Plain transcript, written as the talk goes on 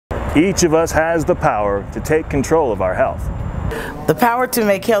Each of us has the power to take control of our health. The power to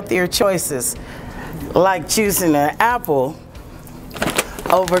make healthier choices, like choosing an apple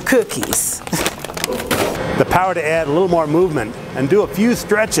over cookies. The power to add a little more movement and do a few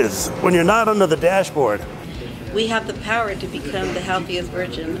stretches when you're not under the dashboard. We have the power to become the healthiest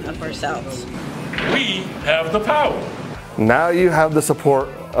version of ourselves. We have the power. Now you have the support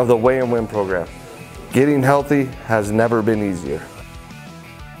of the Weigh and Win program. Getting healthy has never been easier.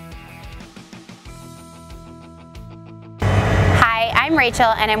 Hi, I'm Rachel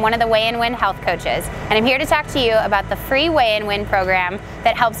and I'm one of the Weigh and Win health coaches, and I'm here to talk to you about the free Weigh and Win program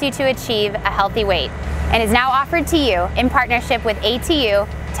that helps you to achieve a healthy weight and is now offered to you in partnership with ATU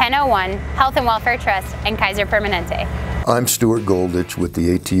 1001 Health and Welfare Trust and Kaiser Permanente. I'm Stuart Golditch with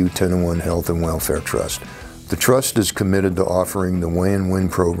the ATU 1001 Health and Welfare Trust. The Trust is committed to offering the Weigh and Win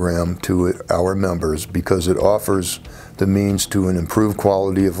program to our members because it offers the means to an improved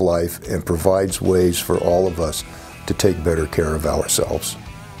quality of life and provides ways for all of us to take better care of ourselves.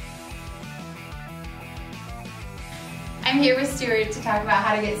 I'm here with Stuart to talk about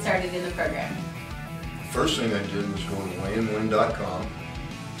how to get started in the program. The first thing I did was go to weighandwin.com.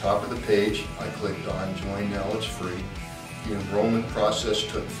 Top of the page, I clicked on Join Now, it's free. The enrollment process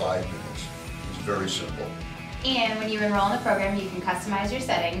took 5 minutes. It was very simple. And when you enroll in the program, you can customize your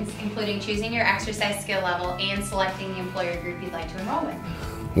settings, including choosing your exercise skill level and selecting the employer group you'd like to enroll with.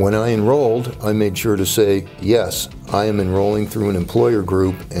 When I enrolled, I made sure to say, yes, I am enrolling through an employer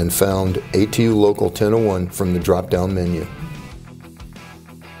group, and found ATU Local 1001 from the drop-down menu.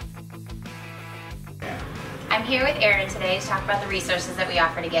 I'm here with Aaron today to talk about the resources that we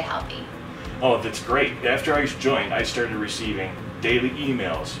offer to get healthy. Oh, that's great. After I joined, I started receiving daily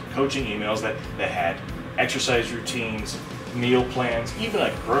emails, coaching emails that had exercise routines, meal plans, even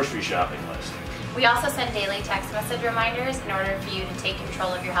a grocery shopping list. We also send daily text message reminders in order for you to take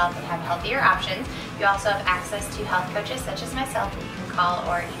control of your health and have healthier options. You also have access to health coaches such as myself that you can call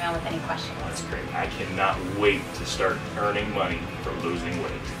or email with any questions. That's great. I cannot wait to start earning money for losing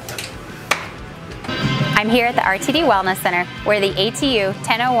weight. I'm here at the RTD Wellness Center where the ATU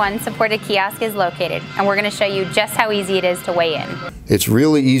 1001 supported kiosk is located, and we're going to show you just how easy it is to weigh in. It's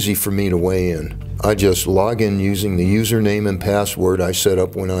really easy for me to weigh in. I just log in using the username and password I set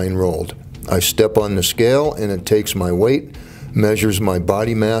up when I enrolled. I step on the scale and it takes my weight, measures my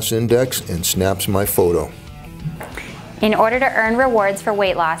body mass index, and snaps my photo. In order to earn rewards for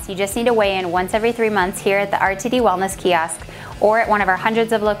weight loss, you just need to weigh in once every 3 months here at the RTD Wellness Kiosk or at one of our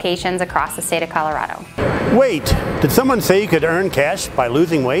hundreds of locations across the state of Colorado. Wait, did someone say you could earn cash by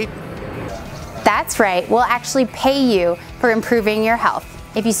losing weight? That's right, we'll actually pay you for improving your health.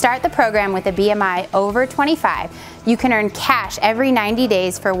 If you start the program with a BMI over 25, you can earn cash every 90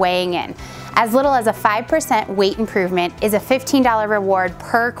 days for weighing in. As little as a 5% weight improvement is a $15 reward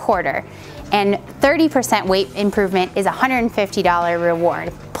per quarter, and 30% weight improvement is a $150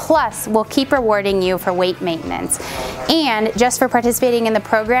 reward. Plus, we'll keep rewarding you for weight maintenance. And just for participating in the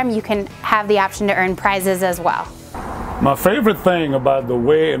program, you can have the option to earn prizes as well. My favorite thing about the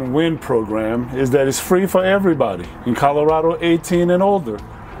Weigh and Win program is that it's free for everybody in Colorado 18 and older.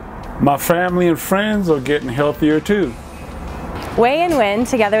 My family and friends are getting healthier too. Weigh and Win,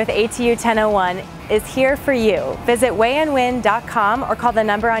 together with ATU 1001, is here for you. Visit weighandwin.com or call the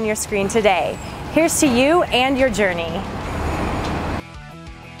number on your screen today. Here's to you and your journey.